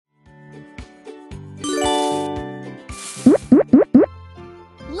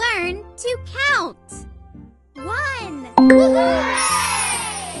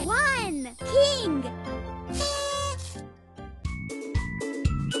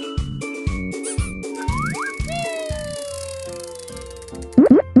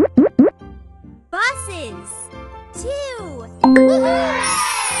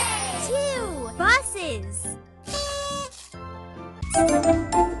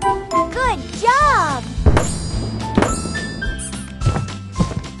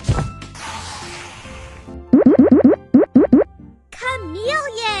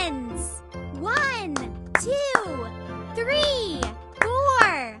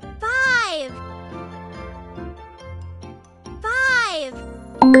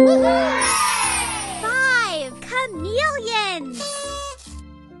5 chameleons.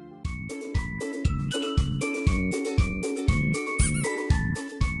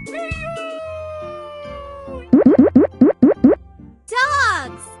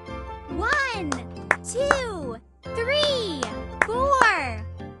 Dogs. 1, 2, 3, 4.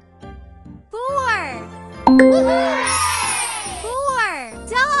 4. 4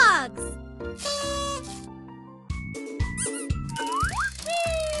 dogs.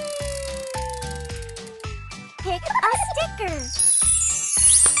 Pick a sticker.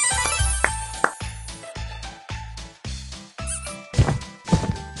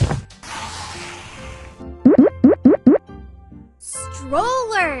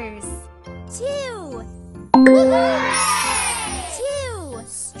 Strollers. 2. 2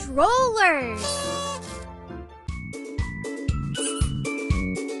 strollers.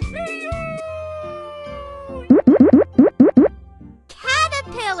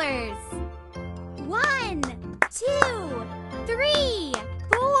 Caterpillars. 1, 2, 3,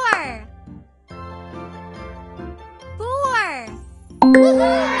 4. 4.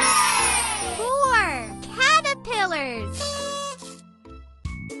 4 caterpillars.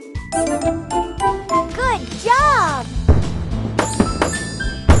 Good job!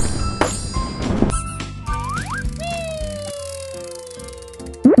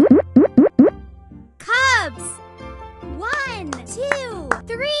 Cubs. 1, 2,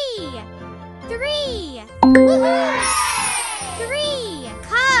 3. 3. 3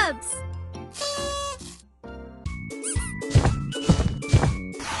 cubs.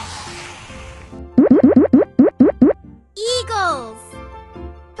 Eagles.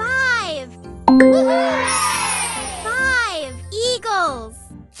 5. 5 eagles.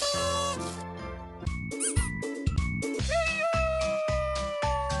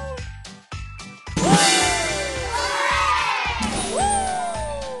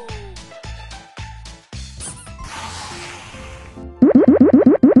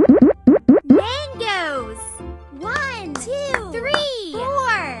 Mangoes. 1, 2, 3,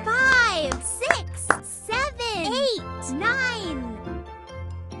 4, 5, 6, 7, 8, 9,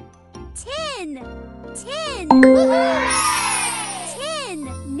 10. 10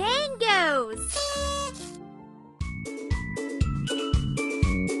 mangoes.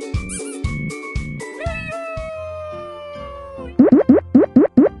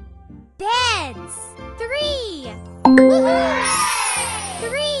 Beds. 3.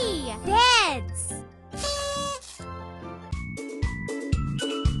 3 beds.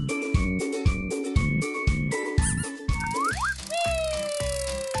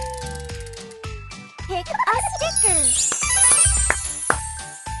 Pick a sticker.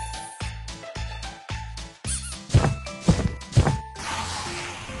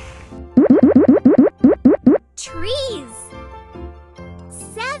 Trees.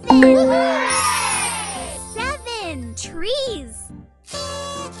 7. 7 trees.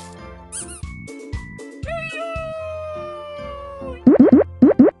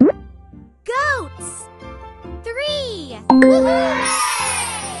 Goats. 3.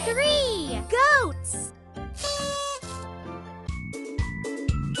 3 goats.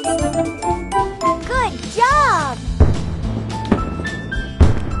 Good job!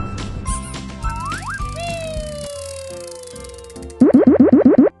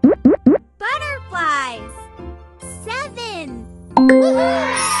 Butterflies. 7.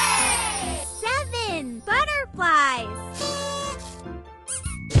 7 butterflies.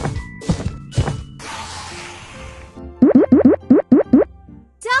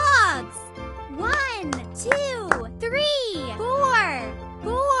 Dogs. 1, 2, 3, 4.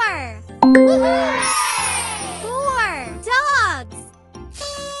 4. 4 dogs.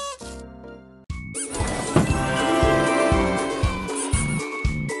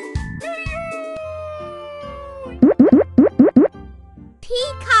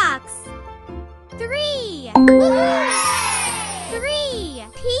 Peacocks. 3. 3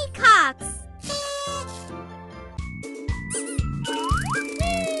 peacocks.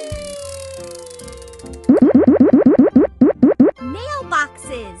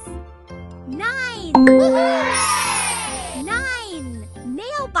 Mailboxes. 9. 9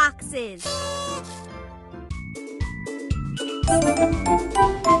 mailboxes.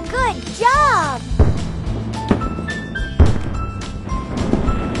 Good job!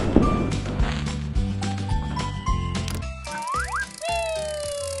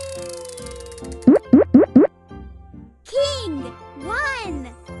 King. 1.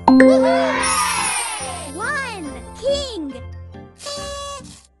 1 king.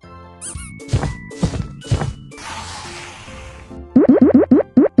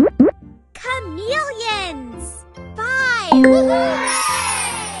 Chameleons. 5.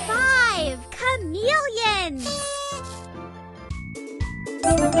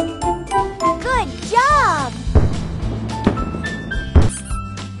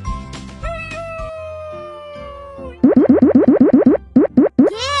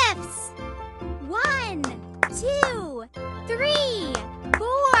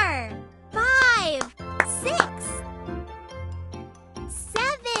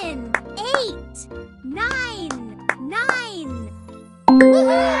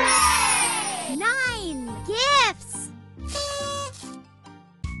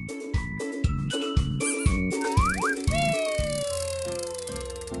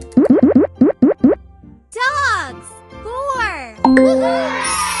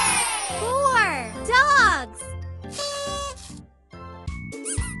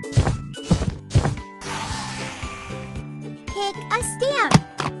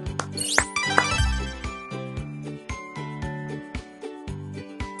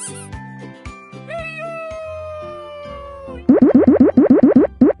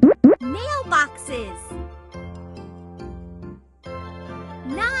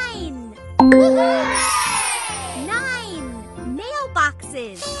 9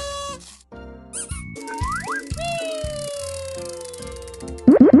 mailboxes.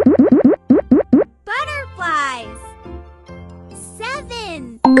 Butterflies.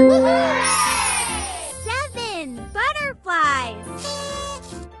 7 butterflies.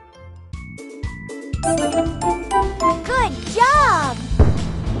 Good job!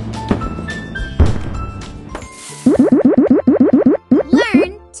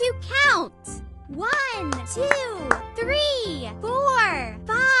 Learn to count. 1, 2, 3, 4,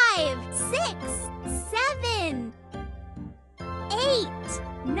 5, 6, 7, 8,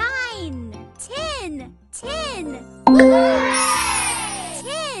 9, 10.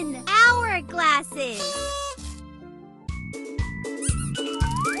 10 hourglasses.